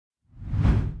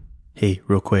Hey,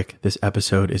 real quick, this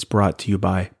episode is brought to you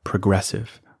by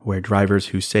Progressive, where drivers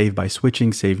who save by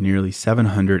switching save nearly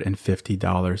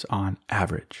 $750 on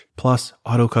average. Plus,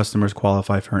 auto customers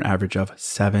qualify for an average of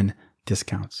 7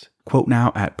 discounts. Quote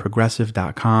now at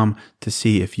progressive.com to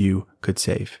see if you could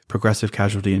save. Progressive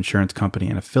Casualty Insurance Company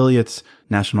and Affiliates.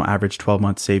 National average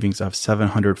 12-month savings of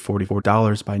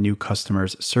 $744 by new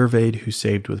customers surveyed who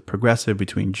saved with Progressive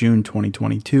between June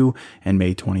 2022 and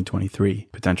May 2023.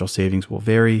 Potential savings will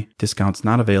vary. Discounts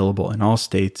not available in all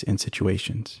states and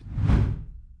situations.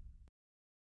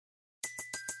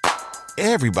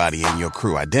 Everybody in your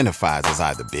crew identifies as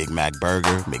either Big Mac Burger,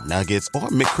 McNuggets, or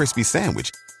McCrispy Sandwich.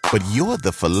 But you're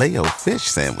the Filet-O-Fish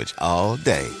Sandwich all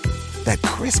day. That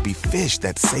crispy fish,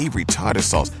 that savory tartar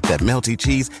sauce, that melty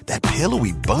cheese, that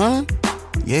pillowy bun.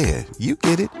 Yeah, you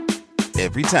get it.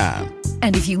 Every time.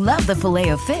 And if you love the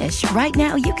Filet-O-Fish, right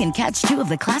now you can catch 2 of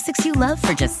the classics you love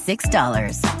for just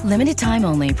 $6. Limited time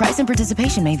only. Price and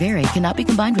participation may vary. Cannot be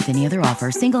combined with any other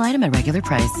offer. Single item at regular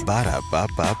price.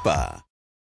 Ba-da-ba-ba-ba.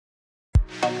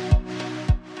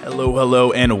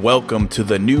 Hello, and welcome to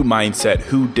the New Mindset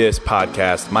Who Dis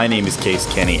podcast. My name is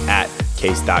Case Kenny at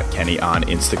case.kenny on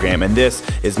Instagram, and this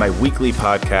is my weekly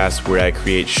podcast where I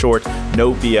create short,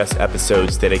 no BS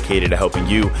episodes dedicated to helping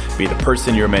you be the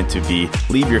person you're meant to be,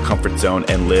 leave your comfort zone,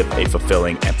 and live a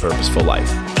fulfilling and purposeful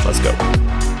life. Let's go.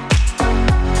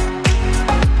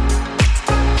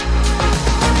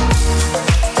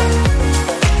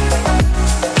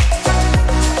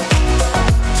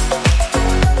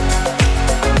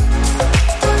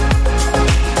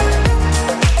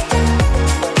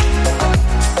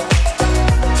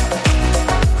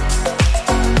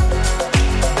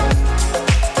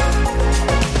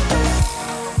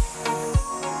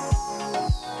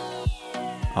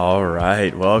 All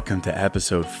right, welcome to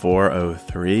episode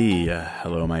 403.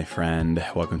 Hello, my friend.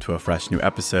 Welcome to a fresh new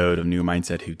episode of New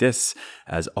Mindset Who Dis.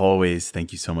 As always,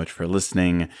 thank you so much for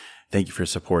listening. Thank you for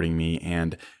supporting me.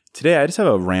 And today I just have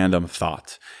a random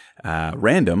thought.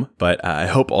 Random, but I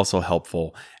hope also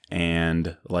helpful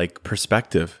and like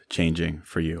perspective changing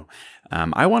for you.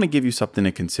 I want to give you something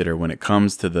to consider when it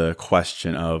comes to the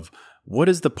question of what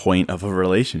is the point of a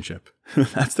relationship?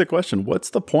 That's the question. What's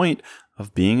the point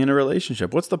of being in a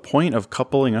relationship? What's the point of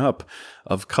coupling up,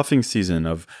 of cuffing season,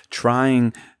 of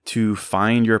trying to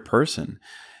find your person?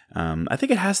 I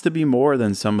think it has to be more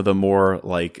than some of the more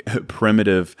like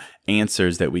primitive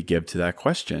answers that we give to that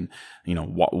question. You know,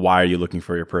 why are you looking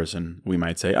for your person? We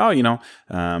might say, we want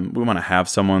to have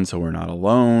someone so we're not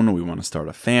alone. We want to start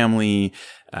a family.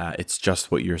 It's just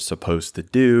what you're supposed to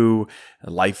do.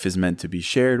 Life is meant to be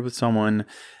shared with someone.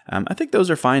 I think those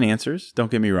are fine answers.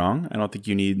 Don't get me wrong. I don't think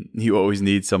you always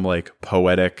need some like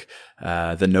poetic,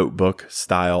 The Notebook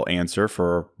style answer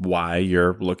for why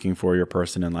you're looking for your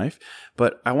person in life.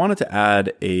 But I wanted to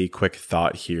add a quick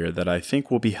thought here that I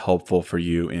think will be helpful for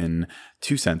you in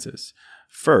 2 senses.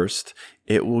 First,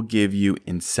 it will give you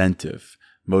incentive,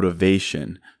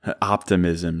 motivation,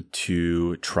 optimism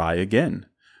to try again.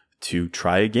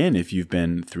 If you've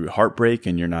been through heartbreak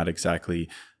and you're not exactly,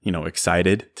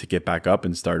 excited to get back up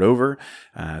and start over,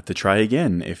 to try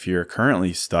again if you're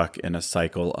currently stuck in a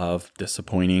cycle of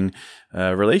disappointing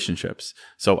relationships.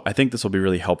 So I think this will be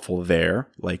really helpful there,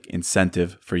 like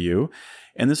incentive for you.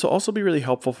 And this will also be really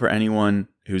helpful for anyone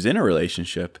who's in a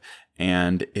relationship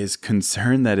and is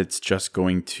concerned that it's just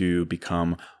going to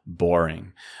become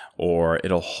boring, or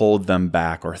it'll hold them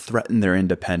back or threaten their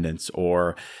independence,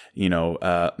 or,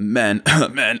 men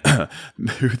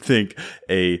who think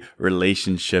a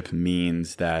relationship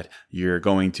means that you're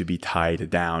going to be tied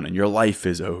down and your life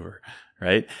is over,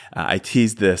 right? I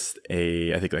teased this,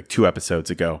 I think like 2 episodes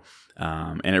ago.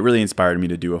 And it really inspired me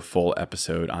to do a full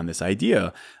episode on this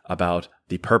idea about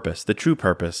the true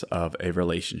purpose of a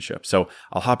relationship. So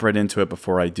I'll hop right into it.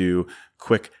 Before I do,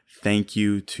 quick thank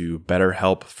you to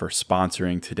BetterHelp for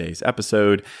sponsoring today's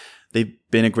episode. They've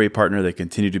been a great partner. They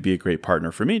continue to be a great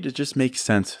partner for me. It just makes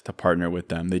sense to partner with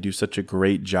them. They do such a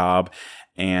great job.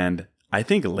 And I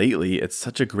think lately it's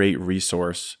such a great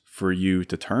resource for you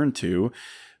to turn to,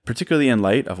 particularly in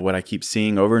light of what I keep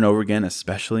seeing over and over again,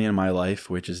 especially in my life,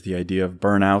 which is the idea of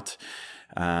burnout.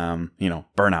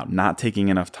 Burnout, not taking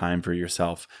enough time for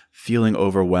yourself, feeling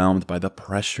overwhelmed by the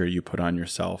pressure you put on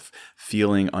yourself,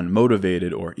 feeling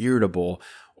unmotivated or irritable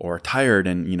or tired,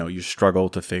 and, you struggle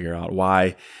to figure out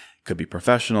why. Could be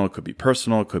professional, could be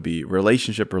personal, could be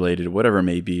relationship related, whatever it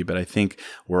may be. But I think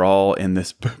we're all in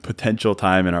this potential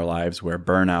time in our lives where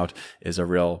burnout is a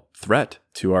real threat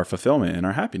to our fulfillment and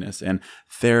our happiness. And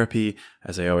therapy,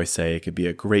 as I always say, it could be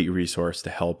a great resource to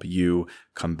help you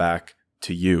come back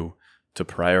to you, to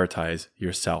prioritize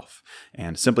yourself.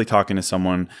 And simply talking to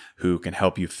someone who can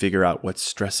help you figure out what's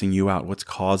stressing you out, what's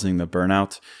causing the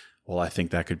burnout, well, I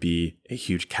think that could be a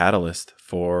huge catalyst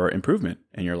for improvement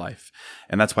in your life.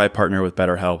 And that's why I partner with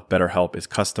BetterHelp. BetterHelp is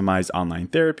customized online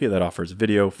therapy that offers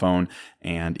video, phone,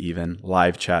 and even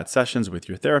live chat sessions with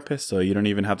your therapist. So you don't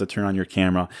even have to turn on your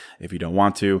camera if you don't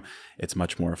want to. It's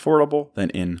much more affordable than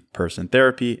in-person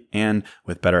therapy. And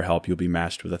with BetterHelp, you'll be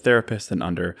matched with a therapist in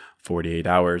under 48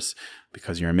 hours.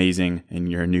 Because you're amazing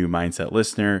and you're a New Mindset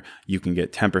listener, you can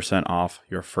get 10% off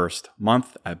your first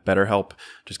month at BetterHelp.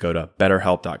 Just go to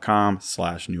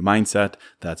betterhelp.com/newmindset.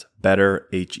 That's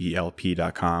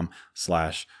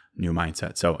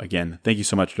betterhelp.com/newmindset. So again, thank you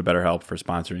so much to BetterHelp for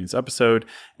sponsoring this episode,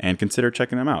 and consider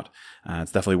checking them out.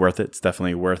 It's definitely worth it. It's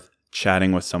definitely worth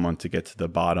chatting with someone to get to the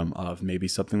bottom of maybe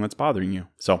something that's bothering you.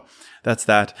 So that's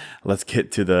that. Let's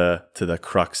get to the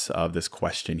crux of this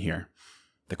question here.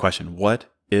 The question, what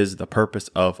is the purpose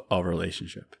of a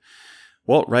relationship?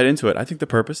 Well, right into it. I think the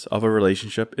purpose of a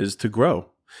relationship is to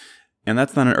grow. And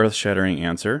that's not an earth-shattering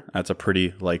answer. That's a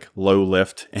pretty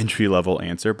low-lift, entry-level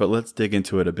answer, but let's dig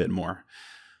into it a bit more.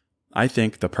 I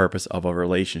think the purpose of a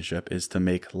relationship is to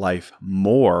make life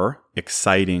more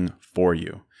exciting for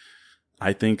you.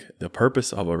 I think the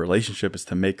purpose of a relationship is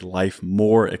to make life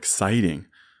more exciting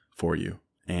for you.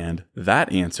 And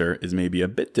that answer is maybe a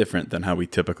bit different than how we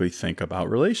typically think about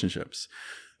relationships.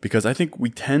 Because I think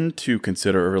we tend to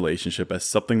consider a relationship as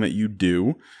something that you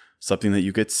do, something that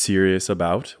you get serious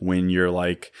about when you're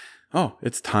like, oh,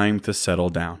 it's time to settle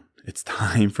down. It's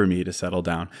time for me to settle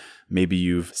down. Maybe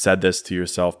you've said this to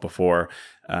yourself before.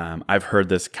 I've heard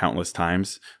this countless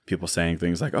times. People saying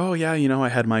things like, oh yeah, I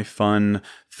had my fun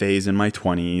phase in my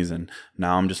 20s and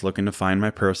now I'm just looking to find my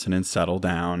person and settle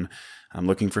down. I'm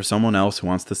looking for someone else who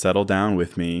wants to settle down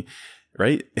with me.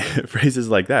 Right? Phrases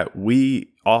like that.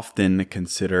 We often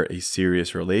consider a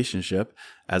serious relationship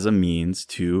as a means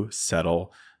to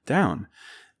settle down.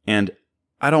 And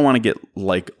I don't want to get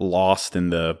lost in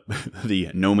the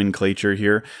nomenclature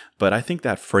here, but I think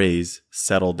that phrase,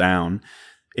 settle down,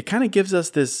 it kind of gives us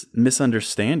this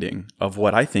misunderstanding of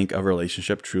what I think a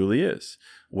relationship truly is,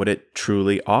 what it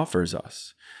truly offers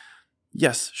us.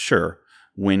 Yes, sure.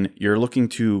 When you're looking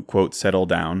to, quote, settle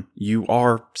down, you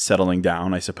are settling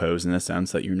down, I suppose, in the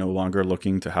sense that you're no longer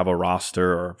looking to have a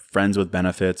roster or friends with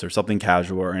benefits or something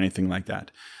casual or anything like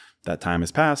that. That time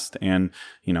has passed and,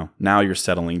 now you're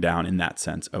settling down in that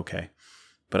sense. Okay.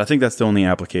 But I think that's the only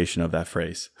application of that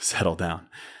phrase, settle down.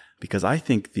 Because I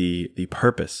think the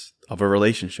purpose of a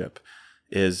relationship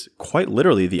is quite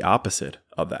literally the opposite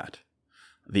of that.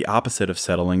 The opposite of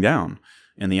settling down.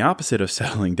 And the opposite of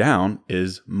settling down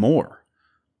is more.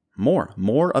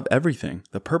 More of everything.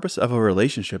 The purpose of a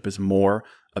relationship is more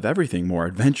of everything, more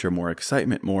adventure, more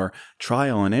excitement, more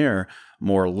trial and error,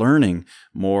 more learning,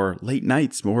 more late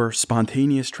nights, more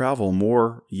spontaneous travel,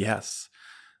 more yes.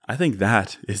 I think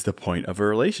that is the point of a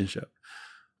relationship.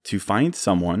 To find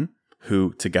someone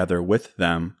who together with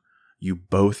them, you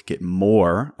both get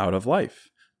more out of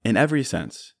life in every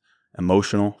sense.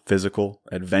 Emotional, physical,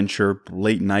 adventure,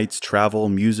 late nights, travel,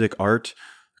 music, art,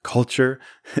 culture,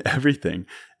 everything.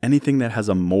 Anything that has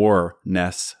a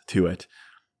more-ness to it,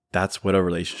 that's what a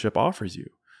relationship offers you.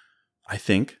 I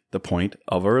think the point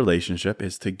of a relationship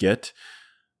is to get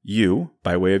you,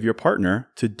 by way of your partner,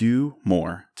 to do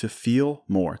more, to feel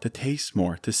more, to taste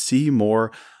more, to see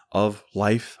more of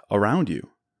life around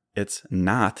you. It's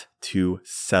not to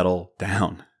settle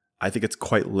down. I think it's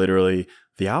quite literally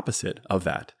the opposite of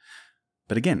that.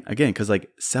 But again, because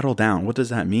settle down, what does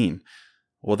that mean?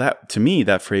 Well, to me,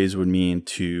 that phrase would mean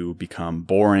to become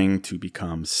boring, to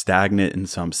become stagnant in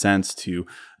some sense, to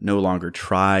no longer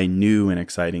try new and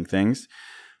exciting things.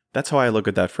 That's how I look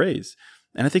at that phrase.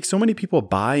 And I think so many people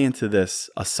buy into this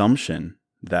assumption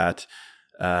that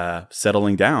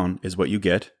settling down is what you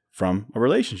get from a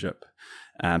relationship.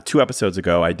 2 episodes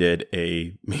ago, I did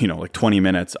 20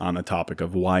 minutes on the topic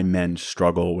of why men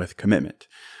struggle with commitment.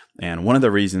 And one of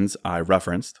the reasons I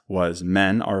referenced was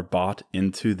men are bought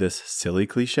into this silly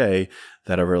cliche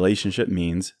that a relationship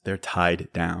means they're tied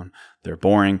down, they're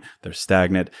boring, they're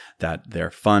stagnant, that their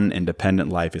fun, independent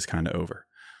life is kind of over.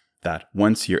 That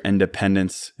once your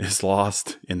independence is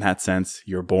lost, in that sense,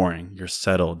 you're boring, you're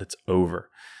settled, it's over.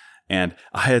 And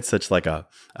I had such a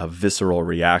visceral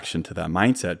reaction to that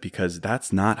mindset because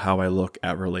that's not how I look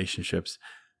at relationships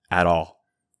at all.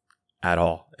 At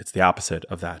all. It's the opposite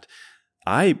of that.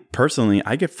 I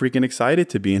get freaking excited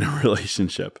to be in a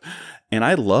relationship. And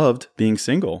I loved being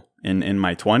single in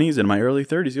my 20s and my early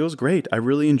 30s. It was great. I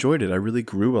really enjoyed it. I really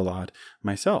grew a lot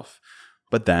myself.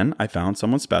 But then I found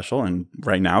someone special. And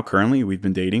right now, currently, we've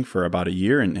been dating for about a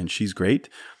year and she's great.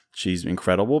 She's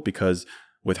incredible because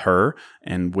with her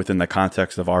and within the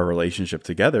context of our relationship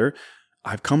together,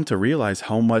 I've come to realize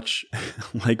how much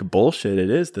like bullshit it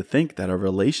is to think that a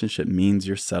relationship means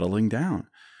you're settling down.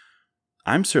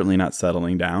 I'm certainly not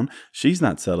settling down. She's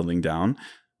not settling down.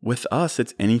 With us,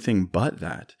 it's anything but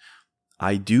that.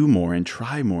 I do more and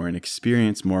try more and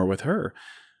experience more with her.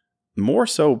 More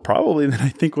so probably than I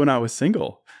think when I was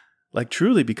single. Like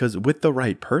truly, because with the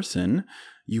right person,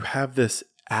 you have this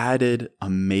added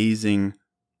amazing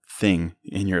thing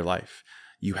in your life.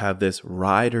 You have this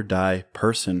ride or die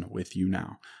person with you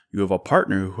now. You have a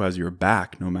partner who has your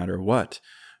back no matter what,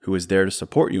 who is there to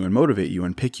support you and motivate you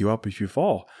and pick you up if you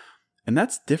fall. And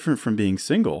that's different from being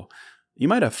single. You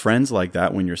might have friends like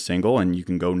that when you're single and you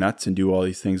can go nuts and do all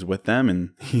these things with them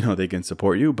and, they can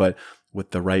support you. But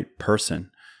with the right person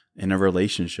in a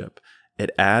relationship, it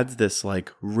adds this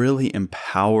like really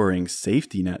empowering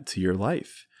safety net to your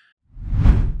life.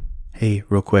 Hey,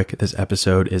 real quick, this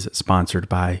episode is sponsored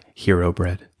by Hero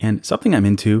Bread. And something I'm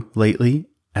into lately,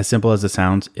 as simple as it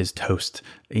sounds, is toast.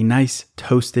 A nice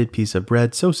toasted piece of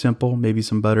bread, so simple, maybe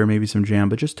some butter, maybe some jam,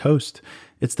 but just toast.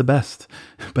 It's the best.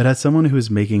 But as someone who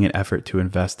is making an effort to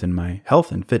invest in my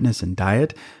health and fitness and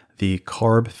diet, the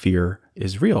carb fear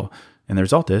is real. And the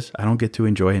result is I don't get to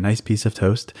enjoy a nice piece of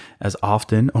toast as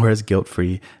often or as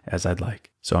guilt-free as I'd like.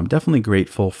 So I'm definitely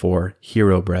grateful for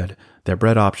Hero Bread. Their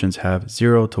bread options have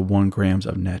 0 to 1 grams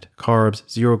of net carbs,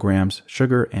 0 grams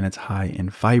sugar, and it's high in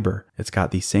fiber. It's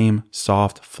got the same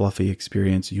soft, fluffy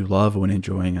experience you love when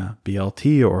enjoying a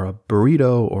BLT or a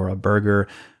burrito or a burger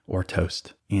or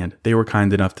toast. And they were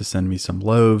kind enough to send me some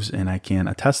loaves, and I can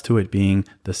attest to it being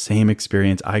the same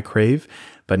experience I crave,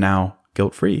 but now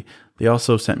guilt-free. They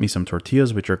also sent me some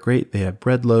tortillas, which are great. They have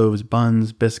bread loaves,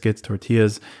 buns, biscuits,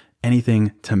 tortillas,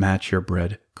 anything to match your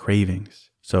bread cravings.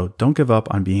 So don't give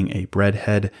up on being a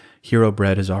breadhead. Hero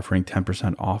Bread is offering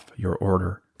 10% off your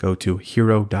order. Go to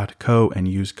hero.co and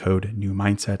use code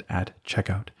NEWMINDSET at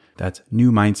checkout. That's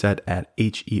NEWMINDSET at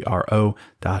hero.co.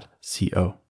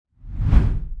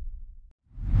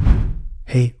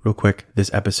 Hey, real quick,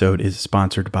 this episode is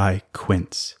sponsored by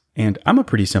Quince. And I'm a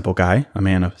pretty simple guy, a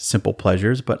man of simple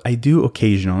pleasures, but I do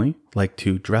occasionally like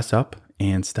to dress up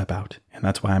and step out. And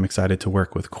that's why I'm excited to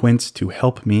work with Quince to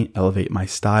help me elevate my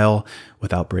style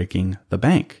without breaking the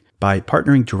bank. By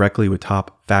partnering directly with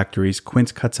top factories,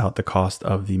 Quince cuts out the cost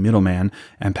of the middleman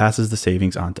and passes the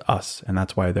savings on to us. And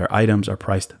that's why their items are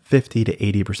priced 50 to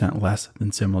 80% less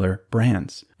than similar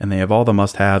brands. And they have all the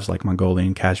must-haves like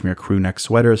Mongolian cashmere crew neck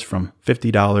sweaters from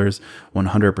 $50,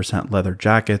 100% leather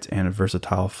jackets, and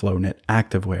versatile flow knit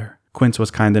activewear. Quince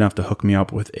was kind enough to hook me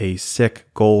up with a sick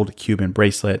gold Cuban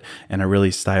bracelet and a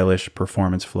really stylish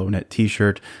performance flow knit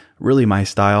t-shirt. Really my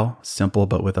style, simple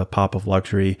but with a pop of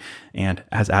luxury, and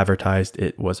as advertised,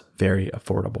 it was very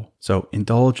affordable. So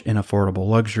indulge in affordable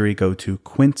luxury. Go to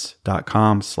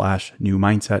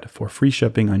quince.com/newmindset for free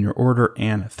shipping on your order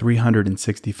and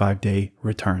 365-day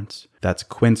returns. That's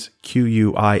Quince,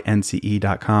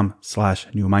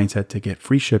 QUINCE.com/newmindset to get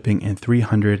free shipping and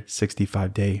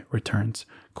 365-day returns.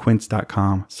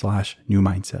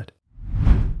 Quince.com/newmindset.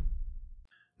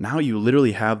 Now you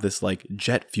literally have this like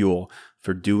jet fuel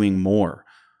for doing more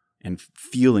and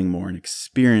feeling more and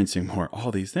experiencing more,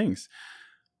 all these things.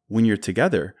 When you're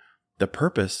together, the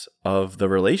purpose of the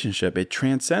relationship, it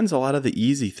transcends a lot of the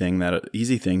easy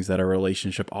things that a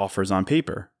relationship offers on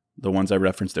paper. The ones I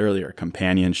referenced earlier,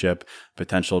 companionship,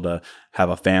 potential to have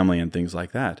a family and things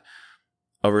like that.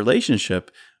 A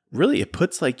relationship, really, it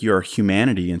puts like your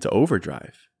humanity into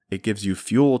overdrive. It gives you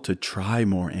fuel to try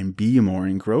more and be more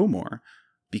and grow more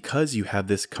because you have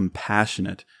this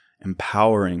compassionate,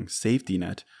 empowering safety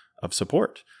net of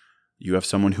support. You have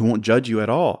someone who won't judge you at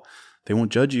all. They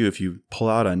won't judge you if you pull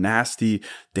out a nasty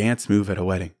dance move at a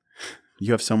wedding.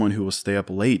 You have someone who will stay up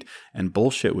late and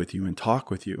bullshit with you and talk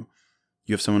with you.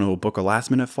 You have someone who will book a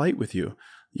last-minute flight with you.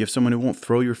 You have someone who won't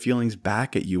throw your feelings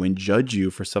back at you and judge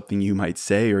you for something you might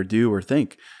say or do or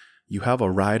think. You have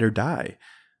a ride or die.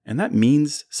 And that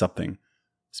means something.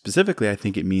 Specifically, I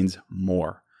think it means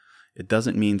more. It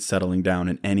doesn't mean settling down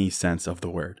in any sense of the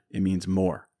word. It means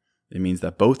more. It means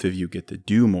that both of you get to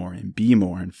do more and be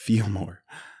more and feel more.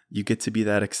 You get to be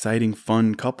that exciting,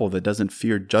 fun couple that doesn't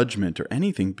fear judgment or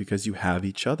anything because you have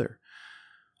each other.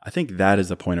 I think that is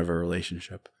the point of a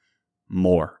relationship.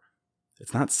 More.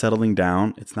 It's not settling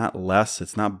down. It's not less.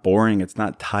 It's not boring. It's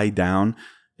not tied down.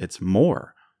 It's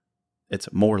more.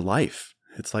 It's more life.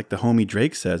 It's like the homie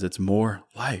Drake says, it's more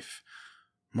life.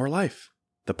 More life.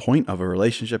 The point of a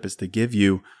relationship is to give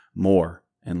you more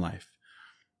in life.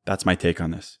 That's my take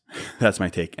on this. That's my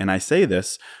take. And I say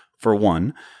this, for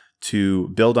one, to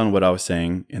build on what I was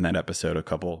saying in that episode a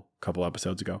couple couple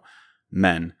episodes ago.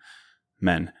 Men,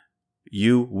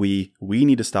 we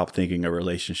need to stop thinking a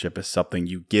relationship is something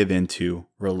you give into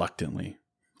reluctantly,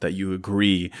 that you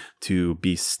agree to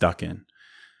be stuck in.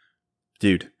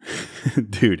 Dude,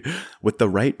 with the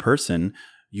right person,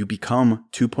 you become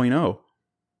 2.0.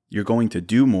 You're going to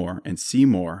do more and see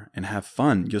more and have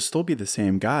fun. You'll still be the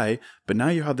same guy, but now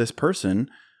you have this person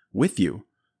with you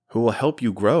who will help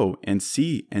you grow and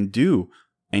see and do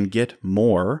and get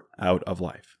more out of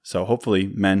life. So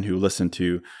hopefully men who listen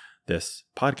to this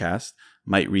podcast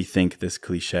might rethink this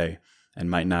cliche and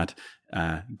might not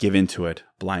give into it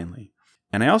blindly.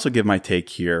 And I also give my take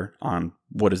here on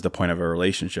what is the point of a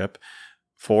relationship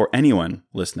for anyone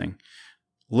listening.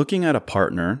 Looking at a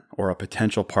partner or a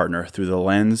potential partner through the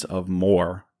lens of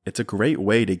more, it's a great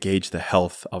way to gauge the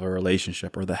health of a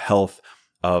relationship or the health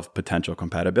of potential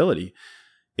compatibility.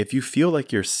 If you feel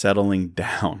like you're settling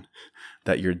down,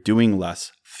 that you're doing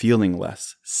less, feeling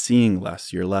less, seeing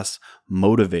less, you're less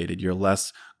motivated, you're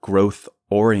less growth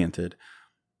oriented,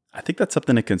 I think that's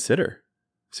something to consider.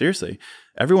 Seriously,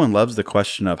 everyone loves the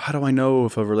question of how do I know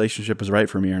if a relationship is right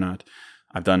for me or not?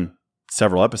 I've done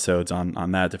several episodes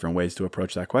on that, different ways to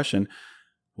approach that question.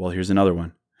 Well, here's another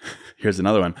one.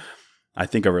 I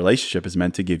think a relationship is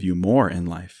meant to give you more in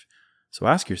life. So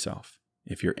ask yourself,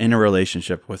 if you're in a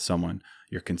relationship with someone,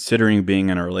 you're considering being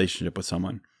in a relationship with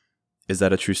someone, is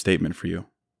that a true statement for you?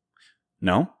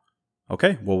 No?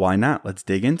 Okay, well, why not? Let's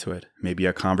dig into it. Maybe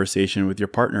a conversation with your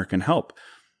partner can help,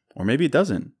 or maybe it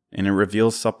doesn't, and it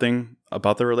reveals something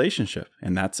about the relationship,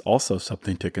 and that's also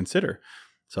something to consider.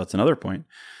 So that's another point.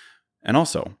 And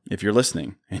also, if you're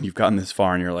listening and you've gotten this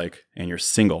far and you're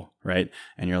single, right?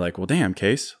 And you're like, well, damn,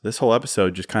 Case, this whole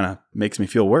episode just kind of makes me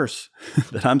feel worse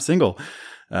that I'm single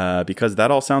because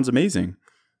that all sounds amazing.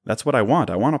 That's what I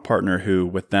want. I want a partner who,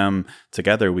 with them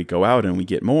together, we go out and we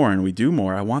get more and we do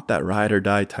more. I want that ride or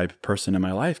die type person in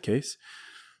my life, Case.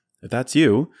 If that's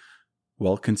you,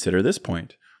 well, consider this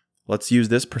point. Let's use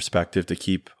this perspective to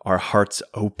keep our hearts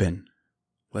open.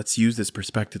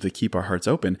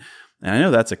 And I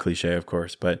know that's a cliche, of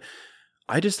course, but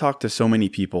I just talked to so many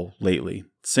people lately,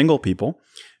 single people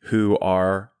who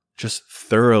are just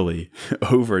thoroughly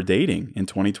over dating in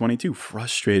 2022,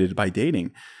 frustrated by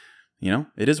dating. You know,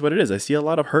 it is what it is. I see a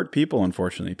lot of hurt people,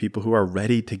 unfortunately, people who are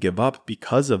ready to give up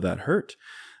because of that hurt.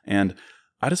 And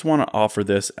I just want to offer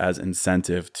this as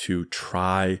incentive to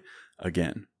try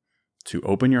again, to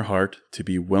open your heart, to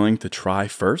be willing to try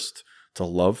first, to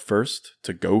love first,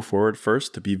 to go forward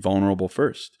first, to be vulnerable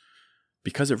first.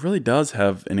 Because it really does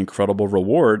have an incredible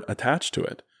reward attached to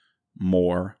it.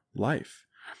 More life.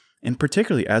 And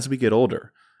particularly as we get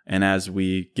older, and as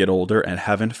we get older and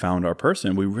haven't found our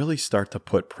person, we really start to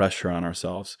put pressure on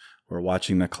ourselves. We're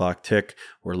watching the clock tick,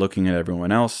 we're looking at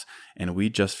everyone else, and we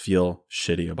just feel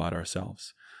shitty about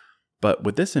ourselves. But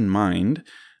with this in mind,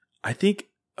 I think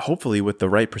hopefully with the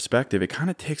right perspective, it kind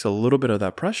of takes a little bit of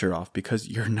that pressure off because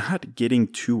you're not getting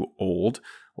too old.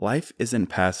 Life isn't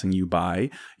passing you by.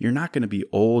 You're not going to be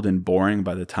old and boring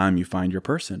by the time you find your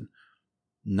person.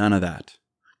 None of that.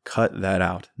 Cut that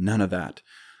out. None of that.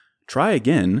 Try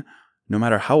again, no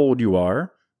matter how old you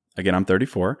are. Again, I'm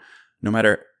 34. No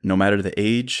matter the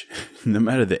age, no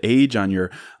matter the age on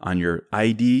your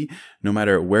ID, no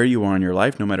matter where you are in your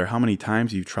life, no matter how many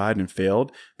times you've tried and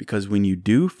failed, because when you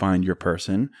do find your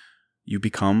person, you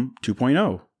become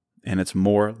 2.0 and it's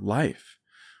more life.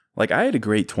 Like I had a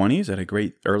great 20s, I had a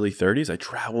great early 30s. I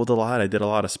traveled a lot. I did a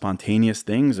lot of spontaneous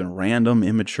things and random,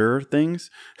 immature things.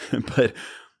 But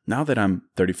now that I'm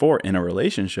 34 in a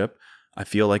relationship, I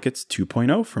feel like it's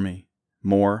 2.0 for me,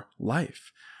 more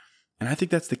life. And I think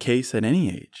that's the case at any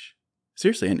age.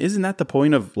 Seriously. And isn't that the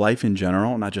point of life in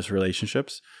general, not just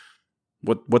relationships?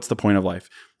 What's the point of life?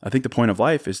 I think the point of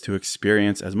life is to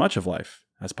experience as much of life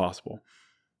as possible.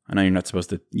 I know you're not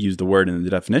supposed to use the word in the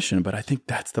definition, but I think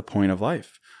that's the point of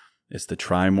life. It's to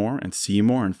try more and see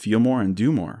more and feel more and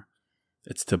do more.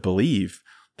 It's to believe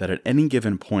that at any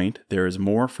given point, there is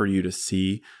more for you to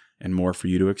see and more for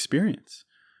you to experience.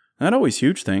 Not always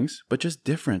huge things, but just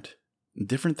different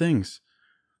things.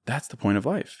 That's the point of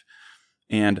life.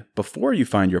 And before you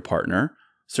find your partner,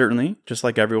 certainly, just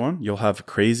like everyone, you'll have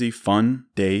crazy fun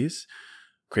days,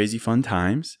 crazy fun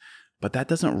times, but that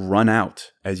doesn't run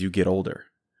out as you get older,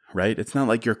 right? It's not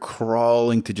like you're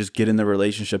crawling to just get in the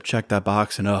relationship, check that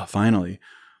box, and finally.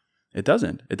 It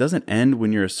doesn't. It doesn't end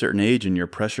when you're a certain age and you're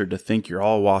pressured to think you're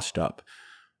all washed up.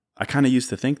 I kind of used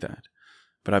to think that.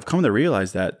 But I've come to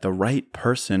realize that the right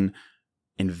person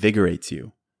invigorates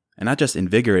you. And not just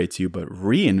invigorates you, but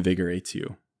reinvigorates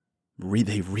you.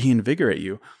 They reinvigorate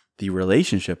you. the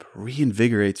relationship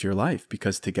reinvigorates your life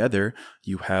because together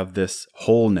you have this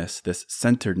wholeness, this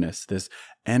centeredness, this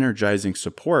energizing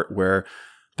support where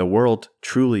the world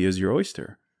truly is your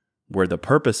oyster, where the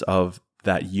purpose of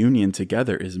that union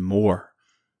together is more.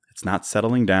 It's not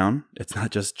settling down. It's not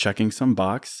just checking some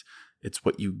box. It's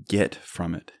what you get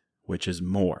from it, which is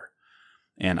more.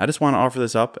 And I just want to offer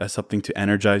this up as something to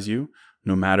energize you,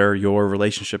 no matter your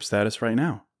relationship status right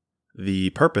now. The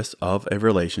purpose of a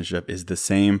relationship is the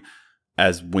same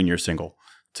as when you're single,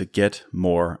 to get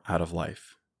more out of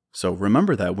life. So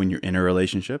remember that when you're in a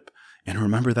relationship, and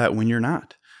remember that when you're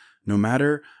not. No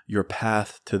matter your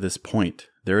path to this point,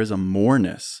 there is a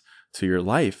moreness to your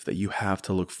life that you have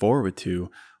to look forward to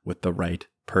with the right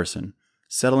person.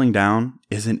 Settling down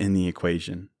isn't in the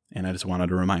equation. And I just wanted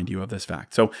to remind you of this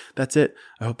fact. So that's it.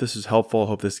 I hope this was helpful. I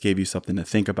hope this gave you something to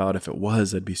think about. If it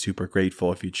was, I'd be super grateful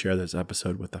if you'd share this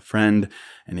episode with a friend.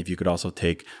 And if you could also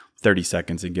take 30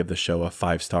 seconds and give the show a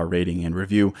 5-star rating and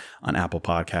review on Apple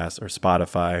Podcasts or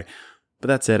Spotify. But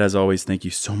that's it. As always, thank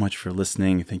you so much for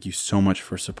listening. Thank you so much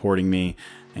for supporting me.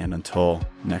 And until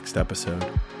next episode,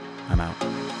 I'm out.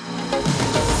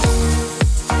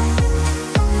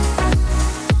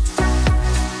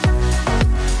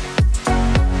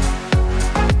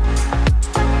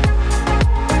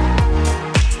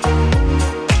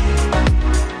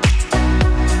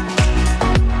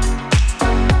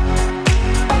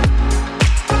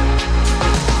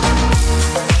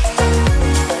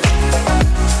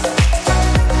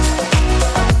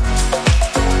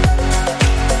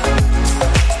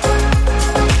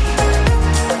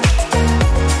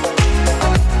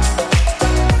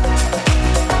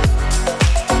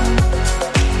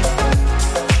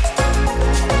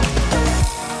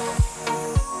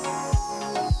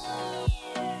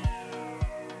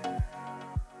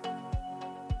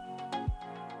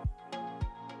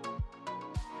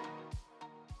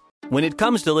 When it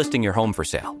comes to listing your home for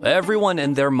sale, everyone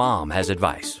and their mom has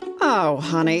advice. Oh,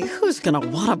 honey, who's gonna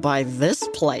want to buy this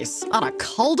place? On a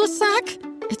cul-de-sac?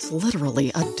 It's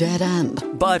literally a dead end.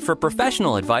 But for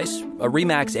professional advice, a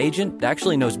RE/MAX agent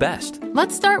actually knows best.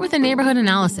 Let's start with a neighborhood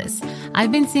analysis.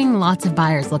 I've been seeing lots of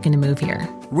buyers looking to move here.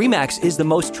 RE/MAX is the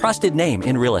most trusted name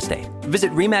in real estate.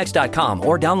 Visit RE/MAX.com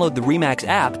or download the RE/MAX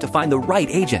app to find the right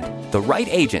agent. The right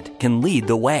agent can lead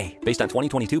the way. Based on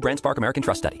 2022 BrandSpark American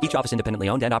Trust Study. Each office independently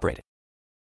owned and operated.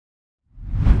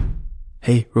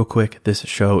 Hey, real quick, this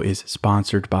show is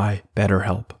sponsored by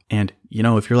BetterHelp. And,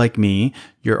 if you're like me,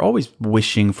 you're always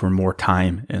wishing for more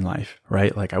time in life,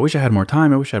 right? Like, I wish I had more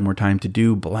time. I wish I had more time to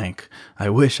do blank. I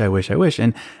wish.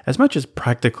 And as much as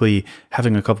practically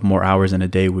having a couple more hours in a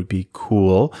day would be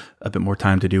cool, a bit more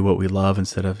time to do what we love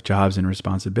instead of jobs and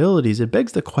responsibilities, it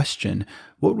begs the question,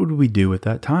 what would we do with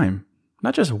that time?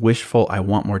 Not just wishful, I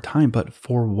want more time, but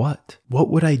for what? What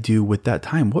would I do with that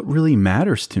time? What really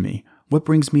matters to me? What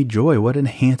brings me joy? What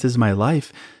enhances my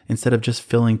life instead of just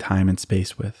filling time and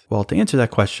space with? Well, to answer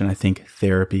that question, I think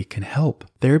therapy can help.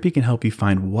 Therapy can help you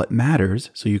find what matters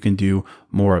so you can do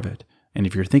more of it. And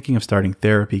if you're thinking of starting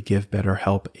therapy, give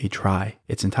BetterHelp a try.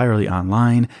 It's entirely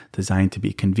online, designed to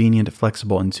be convenient,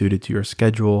 flexible, and suited to your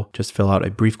schedule. Just fill out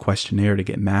a brief questionnaire to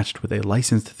get matched with a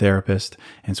licensed therapist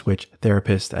and switch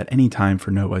therapists at any time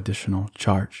for no additional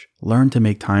charge. Learn to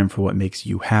make time for what makes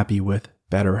you happy with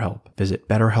BetterHelp. Visit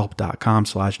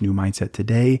BetterHelp.com/newmindset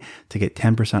today to get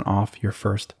 10% off your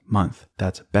first month.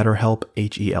 That's BetterHelp,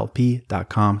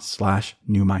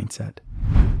 HELP.com/newmindset.